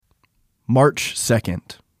March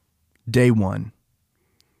 2nd, Day 1.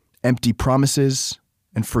 Empty Promises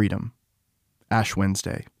and Freedom. Ash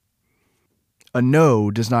Wednesday. A no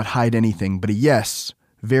does not hide anything, but a yes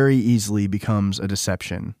very easily becomes a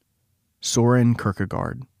deception. Soren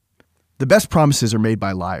Kierkegaard. The best promises are made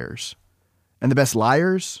by liars, and the best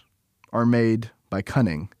liars are made by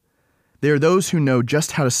cunning. They are those who know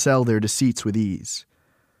just how to sell their deceits with ease,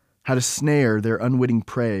 how to snare their unwitting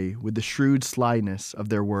prey with the shrewd slyness of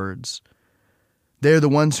their words. They are the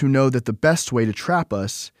ones who know that the best way to trap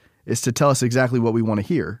us is to tell us exactly what we want to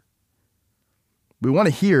hear. We want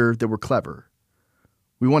to hear that we're clever.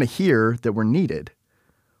 We want to hear that we're needed.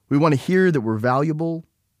 We want to hear that we're valuable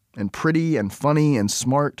and pretty and funny and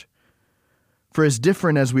smart. For as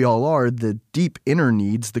different as we all are, the deep inner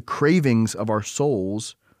needs, the cravings of our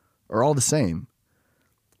souls are all the same.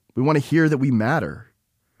 We want to hear that we matter.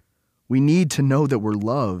 We need to know that we're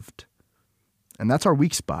loved. And that's our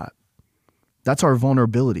weak spot. That's our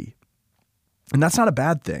vulnerability. And that's not a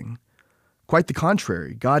bad thing. Quite the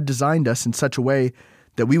contrary. God designed us in such a way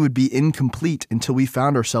that we would be incomplete until we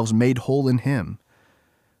found ourselves made whole in Him.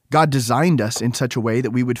 God designed us in such a way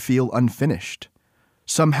that we would feel unfinished,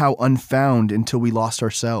 somehow unfound until we lost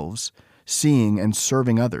ourselves, seeing and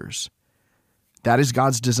serving others. That is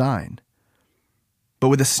God's design. But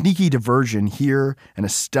with a sneaky diversion here and a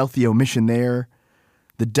stealthy omission there,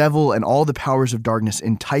 the devil and all the powers of darkness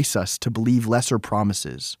entice us to believe lesser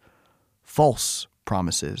promises, false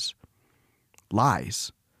promises,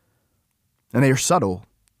 lies. And they are subtle,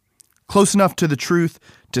 close enough to the truth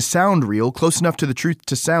to sound real, close enough to the truth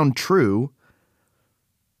to sound true,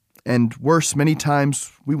 and worse, many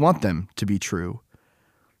times we want them to be true.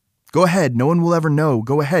 Go ahead, no one will ever know.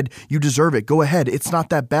 Go ahead, you deserve it. Go ahead, it's not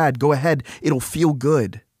that bad. Go ahead, it'll feel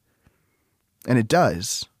good. And it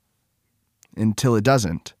does. Until it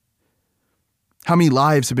doesn't. How many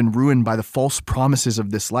lives have been ruined by the false promises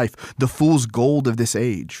of this life, the fool's gold of this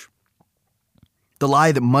age? The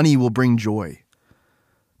lie that money will bring joy.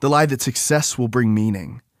 The lie that success will bring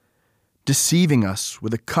meaning. Deceiving us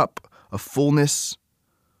with a cup of fullness,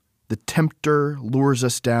 the tempter lures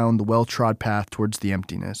us down the well-trod path towards the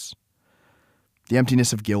emptiness. The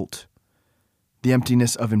emptiness of guilt. The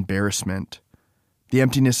emptiness of embarrassment. The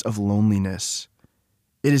emptiness of loneliness.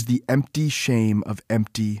 It is the empty shame of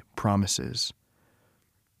empty promises.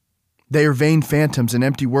 They are vain phantoms and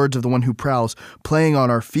empty words of the one who prowls, playing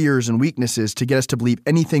on our fears and weaknesses to get us to believe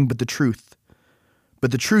anything but the truth.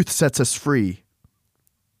 But the truth sets us free.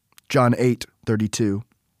 John 8:32.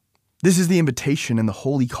 This is the invitation and the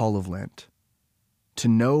holy call of Lent. To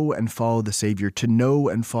know and follow the Savior, to know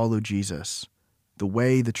and follow Jesus, the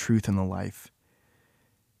way, the truth, and the life.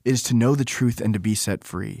 It is to know the truth and to be set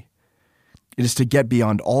free. It is to get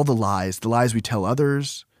beyond all the lies we tell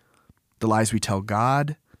others, the lies we tell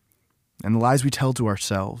God, and the lies we tell to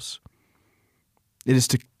ourselves. It is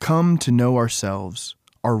to come to know ourselves,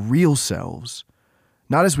 our real selves,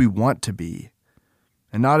 not as we want to be,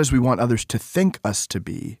 and not as we want others to think us to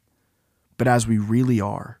be, but as we really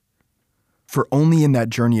are. For only in that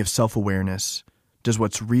journey of self-awareness does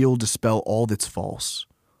what's real dispel all that's false.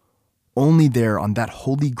 Only there on that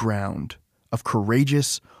holy ground of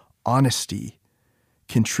courageous honesty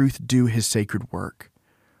can truth do His sacred work,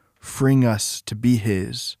 freeing us to be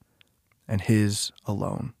His and His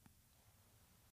alone.